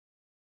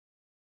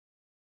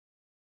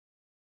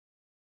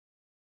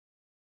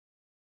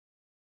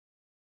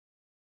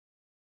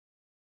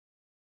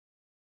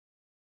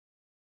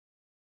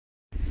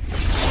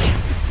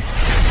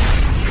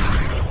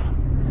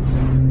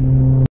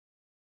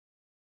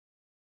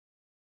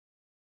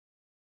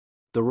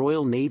The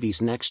Royal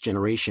Navy's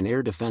next-generation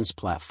air defense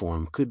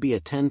platform could be a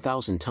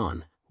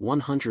 10,000-ton,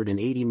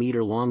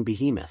 180-meter-long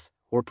behemoth,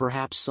 or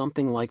perhaps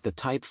something like the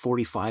Type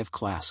 45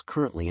 class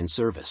currently in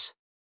service.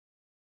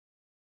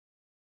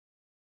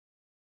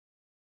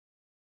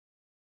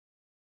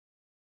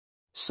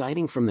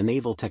 Citing from the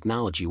Naval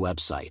Technology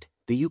website,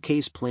 the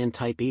UK's planned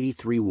Type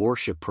 83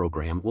 warship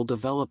program will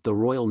develop the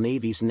Royal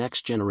Navy's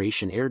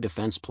next-generation air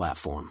defense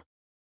platform,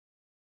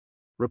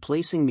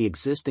 replacing the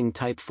existing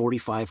Type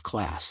 45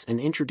 class and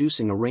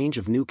introducing a range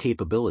of new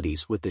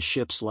capabilities, with the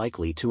ships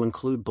likely to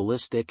include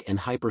ballistic and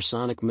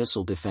hypersonic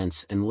missile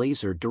defense and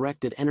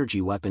laser-directed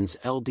energy weapons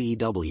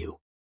 (LDW).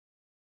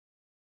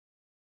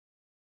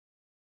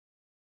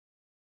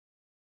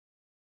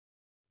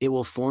 It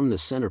will form the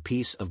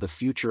centerpiece of the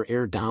Future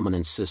Air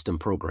Dominance System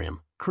program,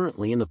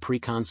 currently in the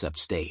pre-concept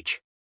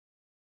stage,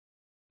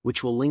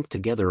 which will link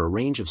together a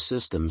range of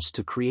systems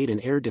to create an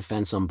air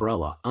defense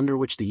umbrella under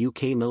which the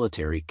UK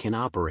military can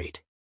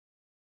operate.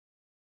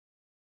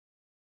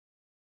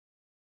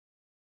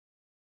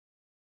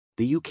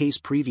 The UK's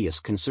previous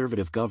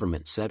Conservative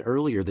government said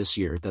earlier this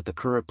year that the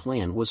current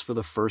plan was for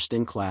the first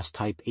in-class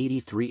Type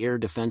 83 air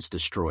defense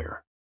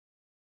destroyer,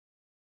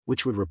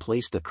 which would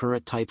replace the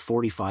current Type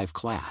 45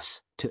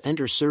 class, to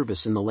enter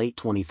service in the late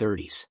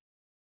 2030s.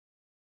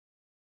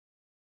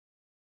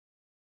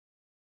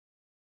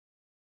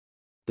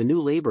 The new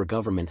Labour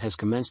government has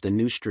commenced a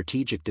new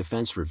strategic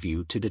defence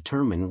review to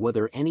determine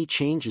whether any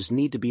changes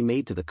need to be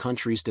made to the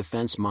country's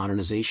defence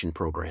modernisation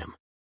programme.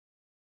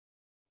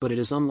 But it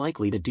is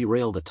unlikely to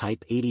derail the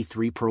Type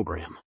 83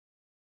 programme.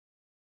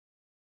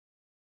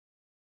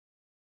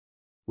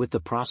 With the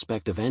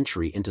prospect of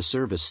entry into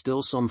service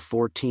still some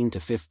 14 to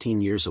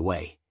 15 years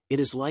away, it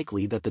is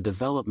likely that the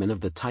development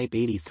of the Type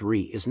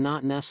 83 is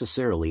not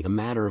necessarily a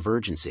matter of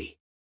urgency,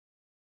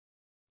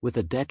 with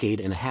a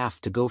decade and a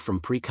half to go from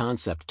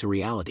pre-concept to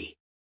reality.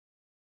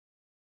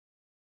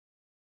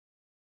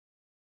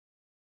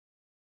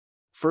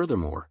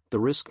 Furthermore, the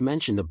risk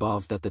mentioned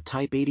above that the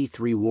Type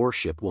 83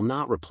 warship will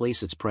not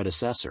replace its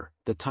predecessor,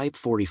 the Type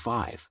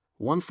 45,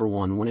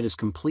 one-for-one when it is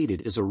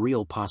completed, is a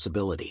real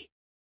possibility.